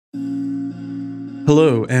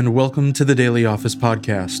Hello, and welcome to the Daily Office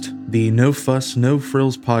Podcast, the No Fuss, No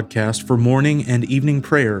Frills podcast for morning and evening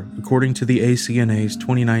prayer, according to the ACNA's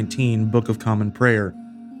 2019 Book of Common Prayer.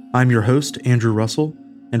 I'm your host, Andrew Russell,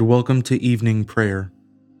 and welcome to Evening Prayer.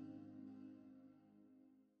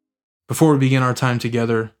 Before we begin our time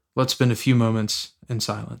together, let's spend a few moments in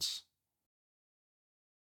silence.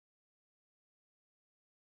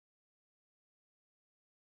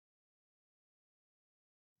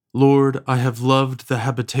 Lord, I have loved the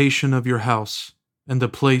habitation of your house, and the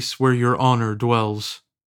place where your honor dwells.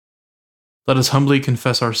 Let us humbly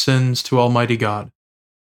confess our sins to Almighty God.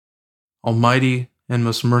 Almighty and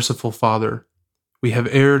most merciful Father, we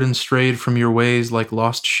have erred and strayed from your ways like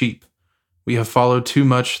lost sheep. We have followed too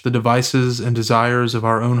much the devices and desires of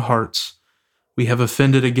our own hearts. We have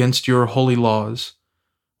offended against your holy laws.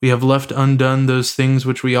 We have left undone those things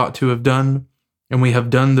which we ought to have done, and we have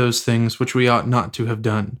done those things which we ought not to have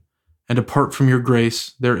done. And apart from your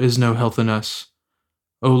grace, there is no health in us.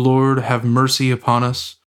 O Lord, have mercy upon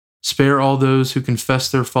us. Spare all those who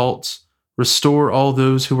confess their faults. Restore all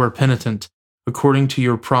those who are penitent, according to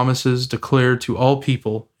your promises declared to all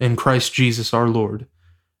people in Christ Jesus our Lord.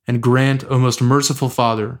 And grant, O most merciful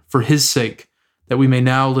Father, for his sake, that we may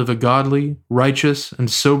now live a godly, righteous,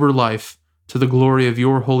 and sober life to the glory of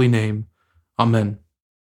your holy name. Amen.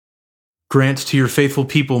 Grant to your faithful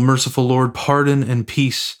people, merciful Lord, pardon and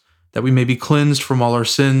peace, that we may be cleansed from all our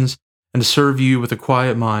sins and serve you with a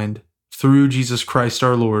quiet mind, through Jesus Christ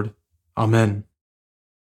our Lord. Amen.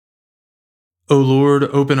 O Lord,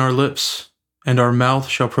 open our lips, and our mouth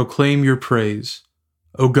shall proclaim your praise.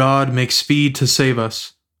 O God, make speed to save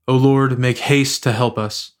us. O Lord, make haste to help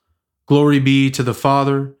us. Glory be to the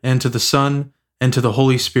Father, and to the Son, and to the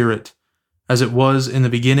Holy Spirit, as it was in the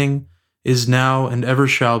beginning, is now, and ever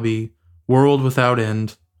shall be, world without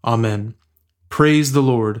end. Amen. Praise the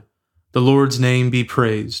Lord. The Lord's name be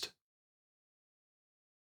praised.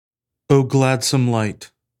 O gladsome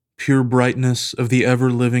light, pure brightness of the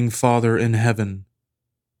ever-living Father in heaven,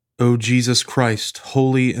 O Jesus Christ,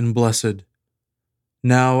 holy and blessed,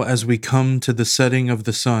 now as we come to the setting of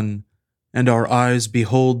the sun, and our eyes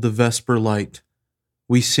behold the vesper light,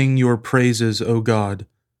 we sing your praises, O God,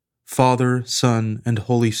 Father, Son, and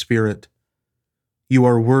Holy Spirit. You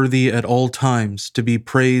are worthy at all times to be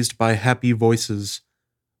praised by happy voices,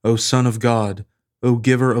 O Son of God, O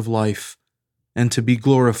Giver of life, and to be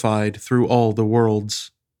glorified through all the worlds.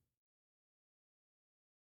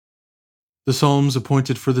 The Psalms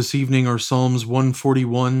appointed for this evening are Psalms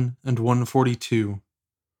 141 and 142.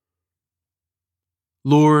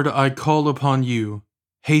 Lord, I call upon you,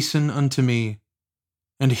 hasten unto me,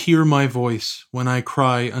 and hear my voice when I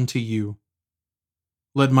cry unto you.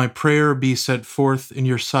 Let my prayer be set forth in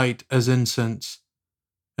your sight as incense,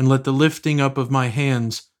 and let the lifting up of my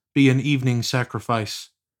hands be an evening sacrifice.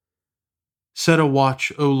 Set a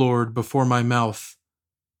watch, O Lord, before my mouth,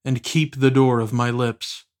 and keep the door of my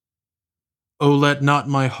lips. O let not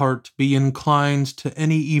my heart be inclined to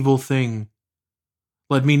any evil thing.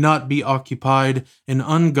 Let me not be occupied in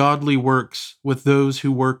ungodly works with those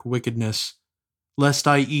who work wickedness, lest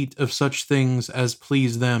I eat of such things as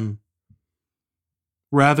please them.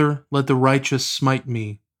 Rather, let the righteous smite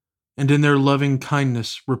me, and in their loving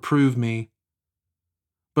kindness reprove me.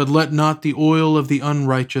 But let not the oil of the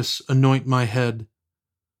unrighteous anoint my head.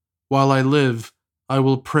 While I live, I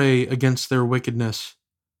will pray against their wickedness.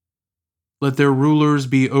 Let their rulers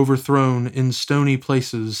be overthrown in stony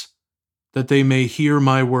places, that they may hear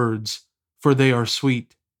my words, for they are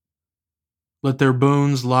sweet. Let their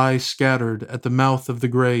bones lie scattered at the mouth of the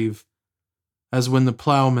grave, as when the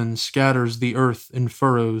plowman scatters the earth in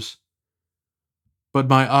furrows. But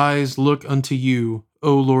my eyes look unto you,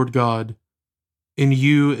 O Lord God. In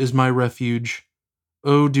you is my refuge.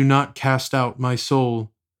 O do not cast out my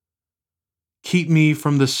soul. Keep me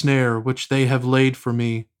from the snare which they have laid for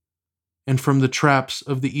me, and from the traps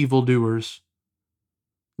of the evildoers.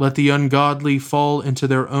 Let the ungodly fall into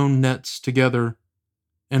their own nets together,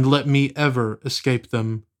 and let me ever escape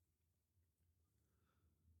them.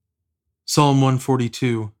 Psalm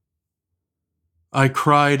 142. I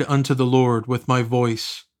cried unto the Lord with my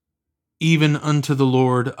voice. Even unto the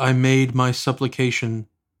Lord I made my supplication.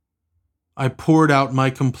 I poured out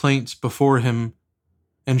my complaints before him,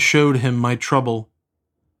 and showed him my trouble.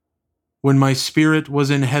 When my spirit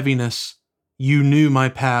was in heaviness, you knew my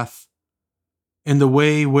path. In the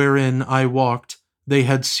way wherein I walked, they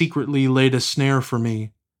had secretly laid a snare for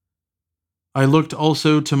me. I looked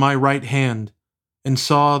also to my right hand, and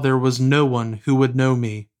saw there was no one who would know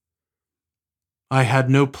me. I had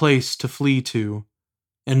no place to flee to,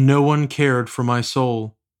 and no one cared for my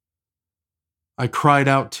soul. I cried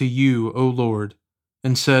out to you, O Lord,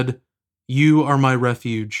 and said, You are my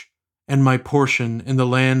refuge, and my portion in the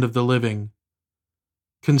land of the living.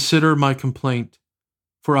 Consider my complaint,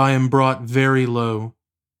 for I am brought very low.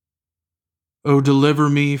 O deliver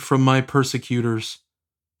me from my persecutors,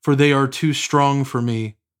 for they are too strong for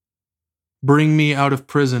me. Bring me out of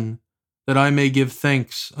prison, that I may give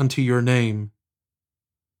thanks unto your name.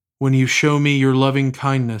 When you show me your loving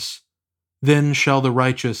kindness, then shall the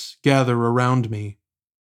righteous gather around me.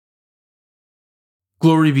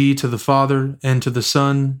 Glory be to the Father, and to the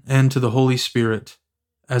Son, and to the Holy Spirit,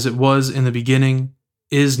 as it was in the beginning,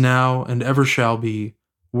 is now, and ever shall be,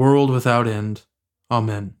 world without end.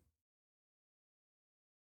 Amen.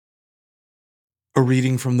 A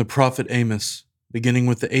reading from the prophet Amos, beginning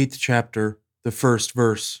with the 8th chapter, the 1st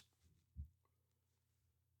verse.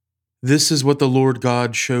 This is what the Lord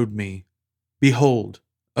God showed me. Behold,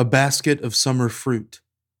 a basket of summer fruit.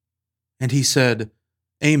 And he said,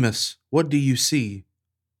 Amos, what do you see?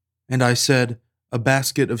 And I said, A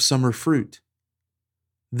basket of summer fruit.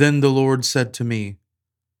 Then the Lord said to me,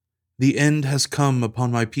 The end has come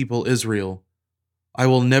upon my people Israel. I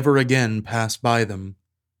will never again pass by them.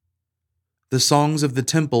 The songs of the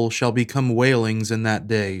temple shall become wailings in that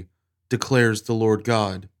day, declares the Lord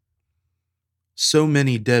God. So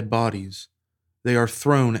many dead bodies, they are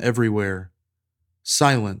thrown everywhere.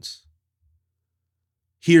 Silence.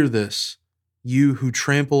 Hear this, you who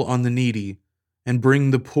trample on the needy, and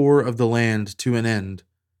bring the poor of the land to an end,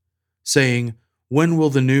 saying, When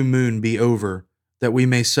will the new moon be over, that we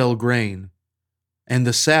may sell grain, and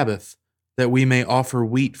the Sabbath, that we may offer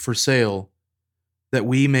wheat for sale, that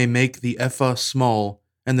we may make the ephah small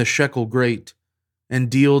and the shekel great, and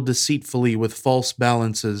deal deceitfully with false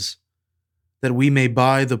balances, that we may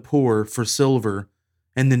buy the poor for silver,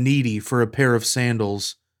 and the needy for a pair of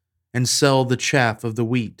sandals, and sell the chaff of the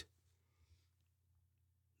wheat.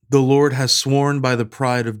 The Lord has sworn by the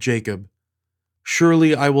pride of Jacob,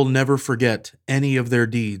 Surely I will never forget any of their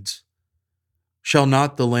deeds. Shall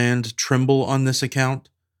not the land tremble on this account,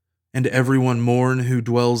 and everyone mourn who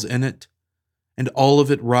dwells in it, and all of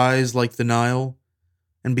it rise like the Nile,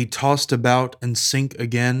 and be tossed about and sink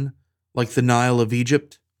again, like the Nile of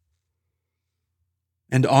Egypt?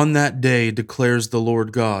 And on that day, declares the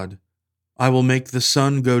Lord God, I will make the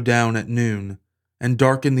sun go down at noon, and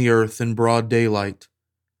darken the earth in broad daylight.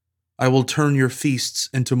 I will turn your feasts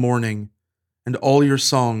into mourning, and all your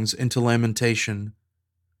songs into lamentation.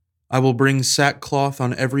 I will bring sackcloth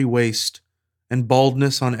on every waist, and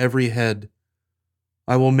baldness on every head.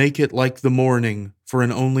 I will make it like the morning for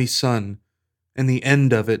an only son, and the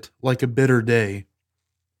end of it like a bitter day.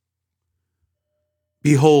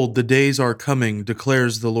 Behold, the days are coming,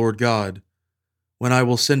 declares the Lord God, when I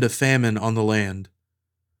will send a famine on the land,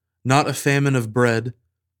 not a famine of bread,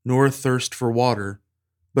 nor a thirst for water,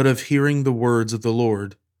 but of hearing the words of the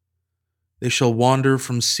Lord. They shall wander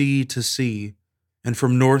from sea to sea, and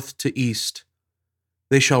from north to east.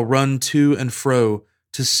 They shall run to and fro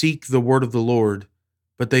to seek the word of the Lord,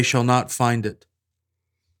 but they shall not find it.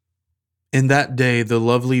 In that day the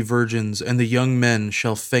lovely virgins and the young men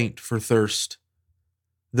shall faint for thirst.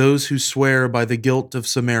 Those who swear by the guilt of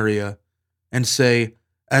Samaria, and say,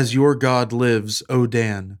 As your God lives, O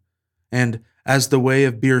Dan, and as the way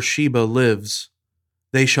of Beersheba lives,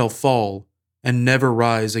 they shall fall and never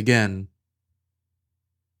rise again.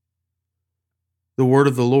 The word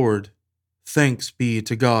of the Lord. Thanks be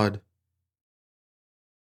to God.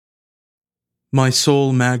 My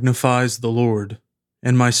soul magnifies the Lord,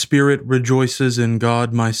 and my spirit rejoices in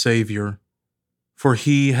God my Savior, for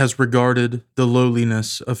he has regarded the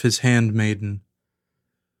lowliness of his handmaiden.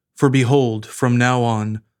 For behold, from now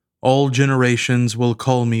on, all generations will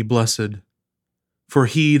call me blessed. For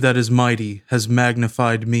he that is mighty has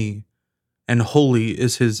magnified me, and holy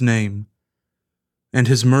is his name. And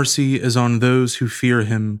his mercy is on those who fear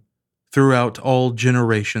him throughout all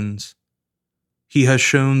generations. He has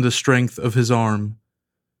shown the strength of his arm.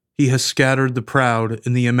 He has scattered the proud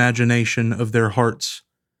in the imagination of their hearts.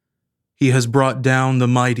 He has brought down the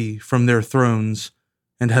mighty from their thrones,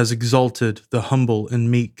 and has exalted the humble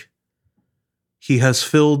and meek. He has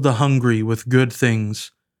filled the hungry with good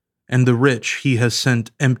things, and the rich he has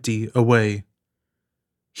sent empty away.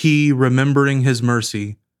 He, remembering his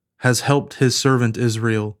mercy, has helped his servant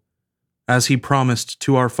Israel, as he promised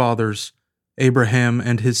to our fathers, Abraham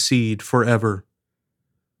and his seed forever.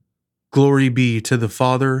 Glory be to the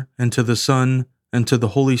Father, and to the Son, and to the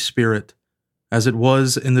Holy Spirit, as it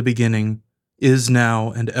was in the beginning, is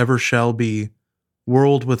now, and ever shall be,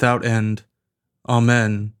 world without end.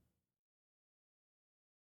 Amen.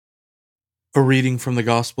 A reading from the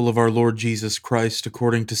Gospel of our Lord Jesus Christ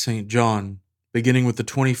according to St. John, beginning with the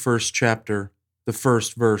 21st chapter, the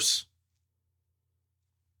first verse.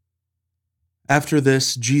 After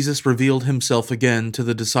this, Jesus revealed himself again to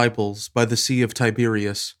the disciples by the Sea of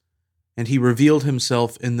Tiberias, and he revealed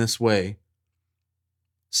himself in this way.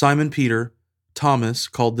 Simon Peter, Thomas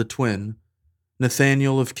called the twin,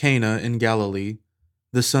 Nathanael of Cana in Galilee,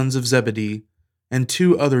 the sons of Zebedee, and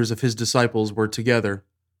 2 others of his disciples were together.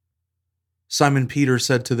 Simon Peter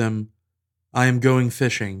said to them, "I am going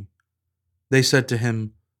fishing." They said to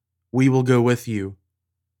him, "We will go with you."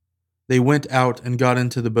 They went out and got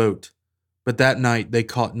into the boat, but that night they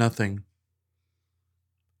caught nothing.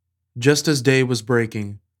 Just as day was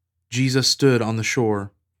breaking, Jesus stood on the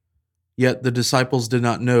shore, yet the disciples did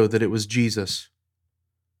not know that it was Jesus.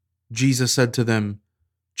 Jesus said to them,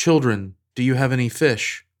 "Children, do you have any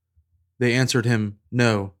fish?" They answered him,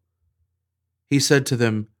 "No." He said to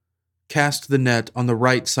them, "Cast the net on the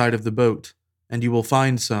right side of the boat, and you will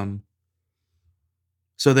find some."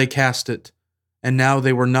 So they cast it, and now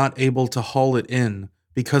they were not able to haul it in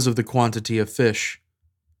because of the quantity of fish.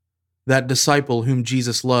 That disciple whom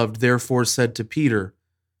Jesus loved therefore said to Peter,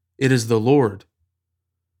 "It is the Lord."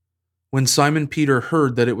 When Simon Peter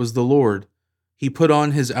heard that it was the Lord, he put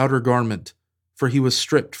on his outer garment, for he was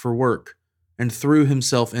stripped for work, and threw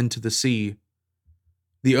himself into the sea.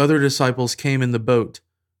 The other disciples came in the boat,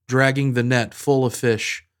 dragging the net full of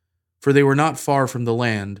fish, for they were not far from the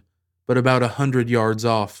land, but about 100 yards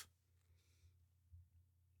off.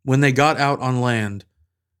 When they got out on land,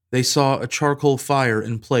 they saw a charcoal fire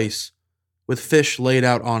in place, with fish laid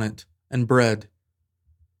out on it, and bread.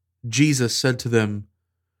 Jesus said to them,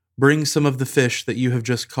 "Bring some of the fish that you have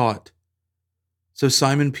just caught." So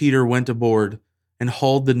Simon Peter went aboard and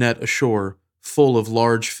hauled the net ashore, full of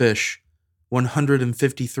large fish,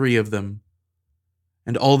 153 of them.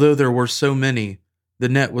 And although there were so many, the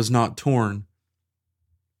net was not torn.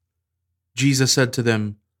 Jesus said to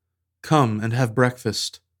them, "Come and have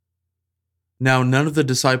breakfast." Now none of the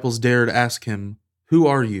disciples dared ask him, "Who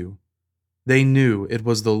are you?" They knew it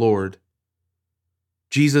was the Lord.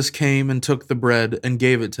 Jesus came and took the bread and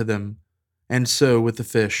gave it to them, and so with the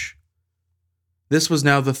fish. This was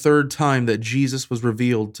now the 3rd time that Jesus was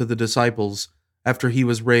revealed to the disciples after he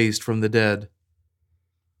was raised from the dead.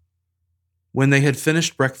 When they had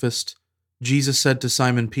finished breakfast, Jesus said to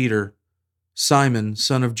Simon Peter, "Simon,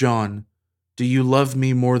 son of John, do you love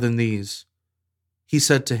me more than these?" He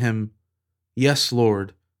said to him, "Yes,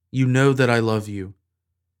 Lord, you know that I love you."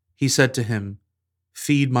 He said to him,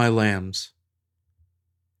 "Feed my lambs."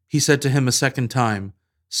 He said to him a second time,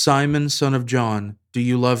 "Simon, son of John, do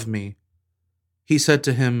you love me?" He said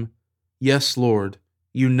to him, "Yes, Lord,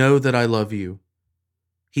 you know that I love you."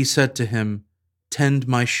 He said to him, "Tend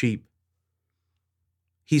my sheep."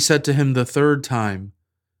 He said to him the 3rd time,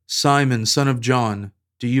 "Simon, son of John,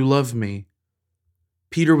 do you love me?"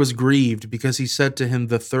 Peter was grieved because he said to him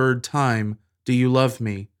the 3rd time, "Do you love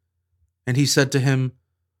me?" And he said to him,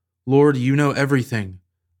 "Lord, you know everything.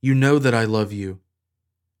 You know that I love you."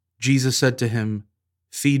 Jesus said to him,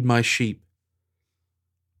 "Feed my sheep."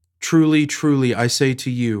 "Truly, truly, I say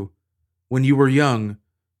to you, when you were young,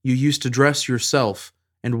 you used to dress yourself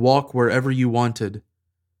and walk wherever you wanted.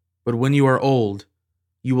 But when you are old,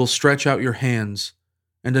 you will stretch out your hands,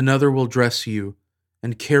 and another will dress you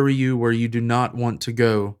and carry you where you do not want to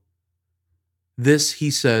go." This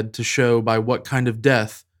he said to show by what kind of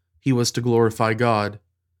death he was to glorify God.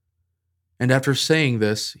 And after saying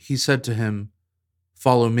this, he said to him,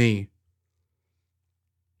 "Follow me."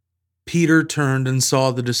 Peter turned and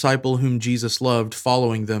saw the disciple whom Jesus loved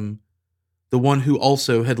following them, the one who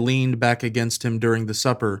also had leaned back against him during the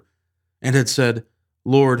supper, and had said,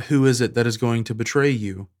 "Lord, who is it that is going to betray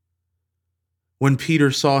you?" When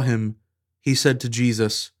Peter saw him, he said to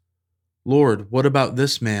Jesus, "Lord, what about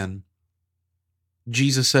this man?"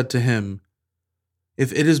 Jesus said to him,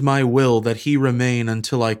 "If it is my will that he remain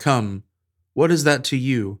until I come, what is that to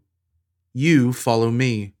you? You follow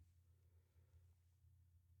me."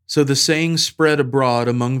 So the saying spread abroad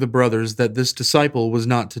among the brothers that this disciple was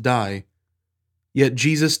not to die. Yet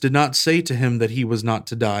Jesus did not say to him that he was not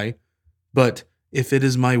to die, but, "If it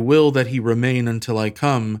is my will that he remain until I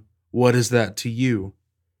come, what is that to you?"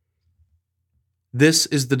 This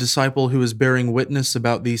is the disciple who is bearing witness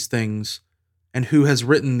about these things, and who has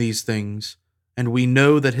written these things, and we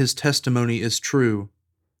know that his testimony is true.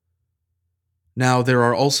 Now there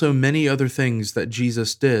are also many other things that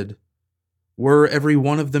Jesus did. Were every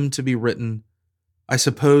one of them to be written, I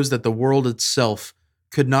suppose that the world itself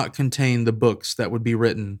could not contain the books that would be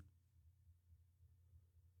written.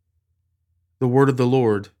 The word of the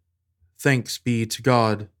Lord. Thanks be to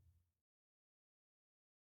God.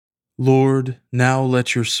 Lord, now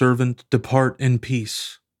let your servant depart in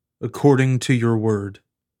peace, according to your word.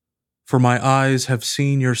 For my eyes have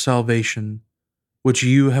seen your salvation, which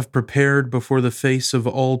you have prepared before the face of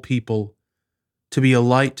all people, to be a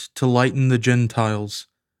light to lighten the Gentiles,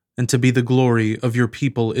 and to be the glory of your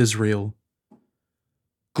people Israel.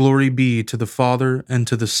 Glory be to the Father, and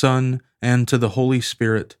to the Son, and to the Holy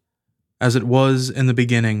Spirit, as it was in the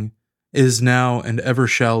beginning, is now, and ever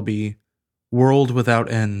shall be, world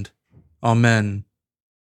without end. Amen.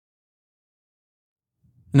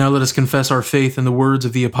 Now let us confess our faith in the words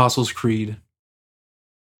of the Apostles' Creed.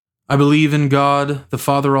 I believe in God, the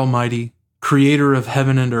Father Almighty, creator of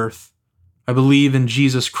heaven and earth. I believe in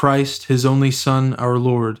Jesus Christ, his only Son, our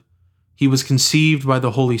Lord. He was conceived by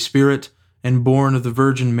the Holy Spirit and born of the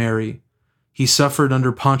Virgin Mary. He suffered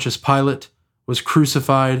under Pontius Pilate, was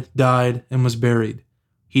crucified, died, and was buried.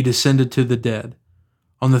 He descended to the dead.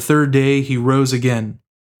 On the third day he rose again.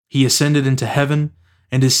 He ascended into heaven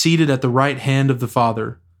and is seated at the right hand of the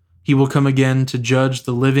Father. He will come again to judge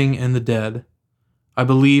the living and the dead. I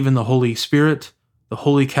believe in the Holy Spirit, the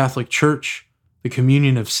Holy Catholic Church, the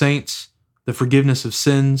communion of saints, the forgiveness of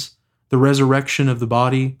sins, the resurrection of the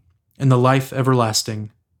body, and the life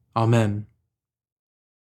everlasting. Amen.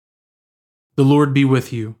 The Lord be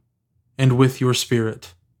with you, and with your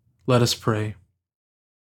spirit. Let us pray.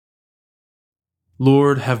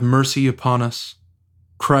 Lord, have mercy upon us.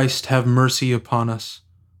 Christ, have mercy upon us.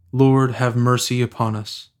 Lord, have mercy upon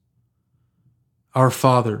us. Our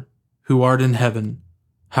Father, who art in heaven,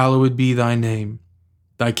 hallowed be thy name.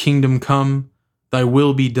 Thy kingdom come, thy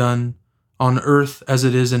will be done, on earth as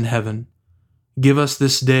it is in heaven. Give us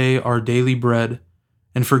this day our daily bread,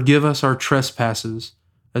 and forgive us our trespasses,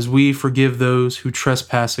 as we forgive those who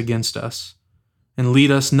trespass against us. And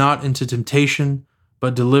lead us not into temptation,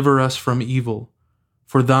 but deliver us from evil.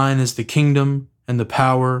 For thine is the kingdom, and the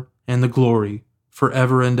power, and the glory,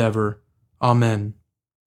 forever and ever. Amen.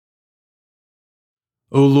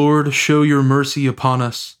 O Lord, show your mercy upon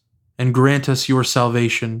us, and grant us your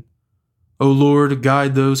salvation. O Lord,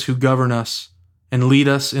 guide those who govern us, and lead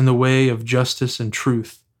us in the way of justice and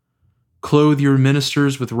truth. Clothe your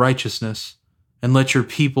ministers with righteousness, and let your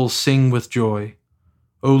people sing with joy.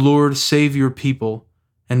 O Lord, save your people,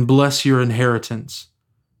 and bless your inheritance.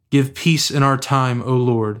 Give peace in our time, O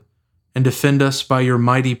Lord, and defend us by your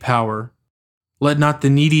mighty power. Let not the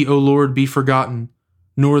needy, O Lord, be forgotten,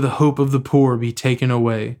 nor the hope of the poor be taken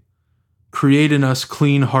away. Create in us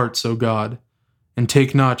clean hearts, O God, and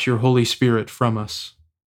take not your Holy Spirit from us.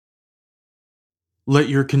 Let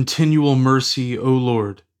your continual mercy, O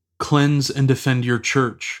Lord, cleanse and defend your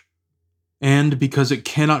church, and because it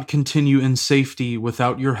cannot continue in safety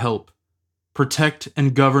without your help, protect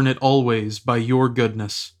and govern it always by your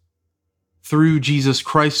goodness. Through Jesus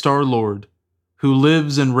Christ our Lord, who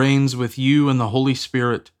lives and reigns with you in the Holy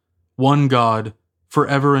Spirit, one God,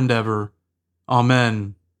 forever and ever.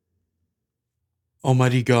 Amen.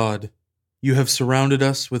 Almighty God, you have surrounded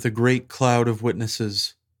us with a great cloud of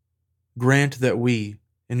witnesses. Grant that we,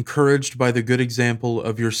 encouraged by the good example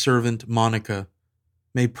of your servant Monica,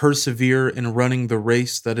 may persevere in running the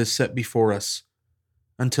race that is set before us,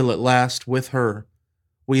 until at last, with her,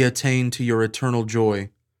 we attain to your eternal joy.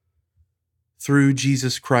 Through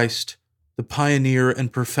Jesus Christ, the pioneer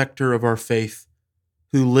and perfecter of our faith,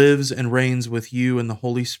 who lives and reigns with you in the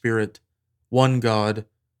Holy Spirit, one God,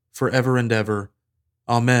 forever and ever.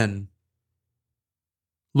 Amen.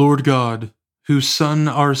 Lord God, whose Son,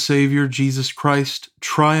 our Savior, Jesus Christ,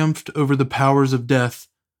 triumphed over the powers of death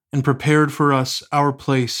and prepared for us our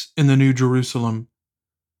place in the New Jerusalem,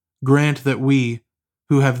 grant that we,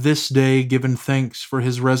 who have this day given thanks for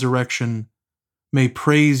his resurrection, may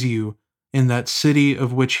praise you in that city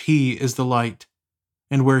of which he is the light,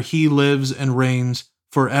 and where he lives and reigns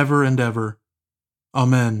forever and ever.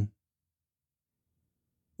 Amen.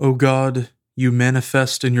 O God, you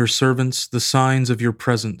manifest in your servants the signs of your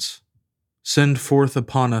presence. Send forth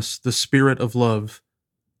upon us the Spirit of love,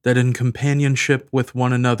 that in companionship with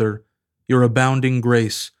one another your abounding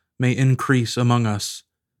grace may increase among us.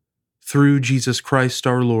 Through Jesus Christ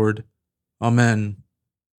our Lord. Amen.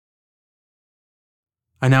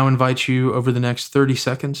 I now invite you over the next 30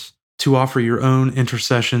 seconds to offer your own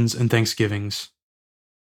intercessions and thanksgivings.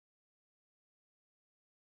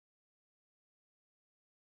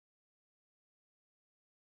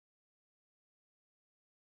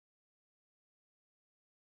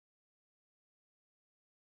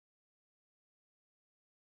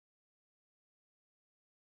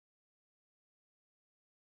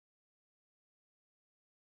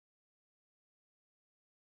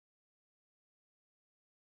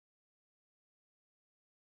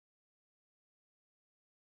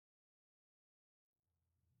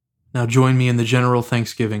 Now join me in the general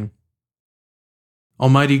thanksgiving.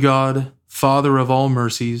 Almighty God, Father of all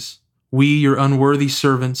mercies, we, your unworthy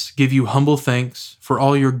servants, give you humble thanks for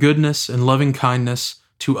all your goodness and loving kindness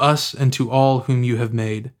to us and to all whom you have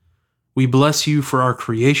made. We bless you for our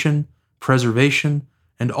creation, preservation,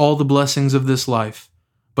 and all the blessings of this life,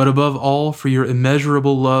 but above all for your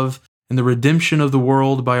immeasurable love and the redemption of the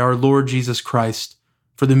world by our Lord Jesus Christ,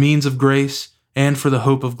 for the means of grace and for the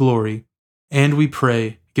hope of glory. And we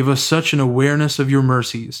pray, give us such an awareness of your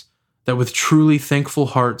mercies, that with truly thankful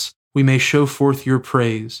hearts we may show forth your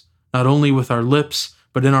praise, not only with our lips,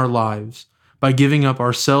 but in our lives, by giving up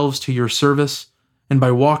ourselves to your service, and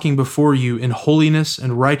by walking before you in holiness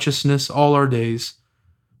and righteousness all our days.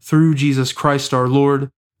 Through Jesus Christ our Lord,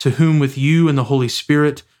 to whom with you and the Holy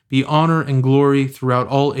Spirit be honor and glory throughout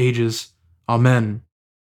all ages. Amen.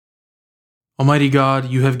 Almighty God,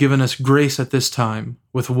 you have given us grace at this time,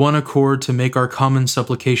 with one accord to make our common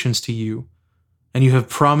supplications to you. And you have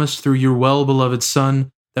promised through your well-beloved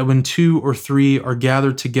Son that when 2 or 3 are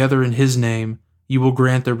gathered together in his name, you will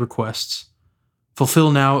grant their requests.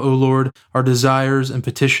 Fulfill now, O Lord, our desires and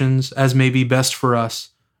petitions as may be best for us,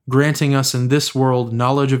 granting us in this world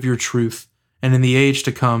knowledge of your truth, and in the age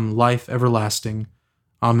to come life everlasting.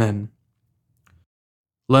 Amen.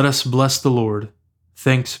 Let us bless the Lord.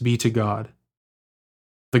 Thanks be to God.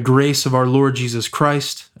 The grace of our Lord Jesus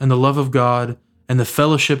Christ, and the love of God, and the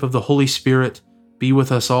fellowship of the Holy Spirit be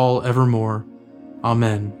with us all evermore.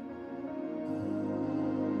 Amen.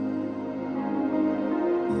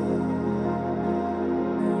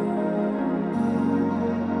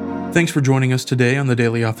 Thanks for joining us today on the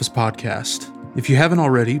Daily Office Podcast. If you haven't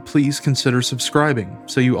already, please consider subscribing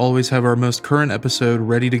so you always have our most current episode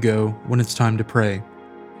ready to go when it's time to pray.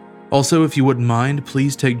 Also, if you wouldn't mind,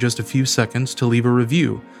 please take just a few seconds to leave a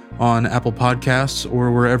review on Apple Podcasts or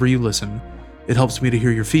wherever you listen. It helps me to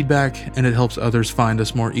hear your feedback, and it helps others find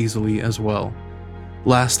us more easily as well.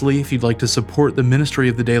 Lastly, if you'd like to support the ministry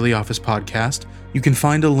of the Daily Office Podcast, you can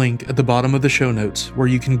find a link at the bottom of the show notes where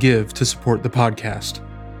you can give to support the podcast.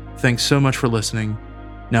 Thanks so much for listening.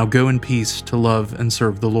 Now go in peace to love and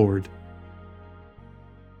serve the Lord.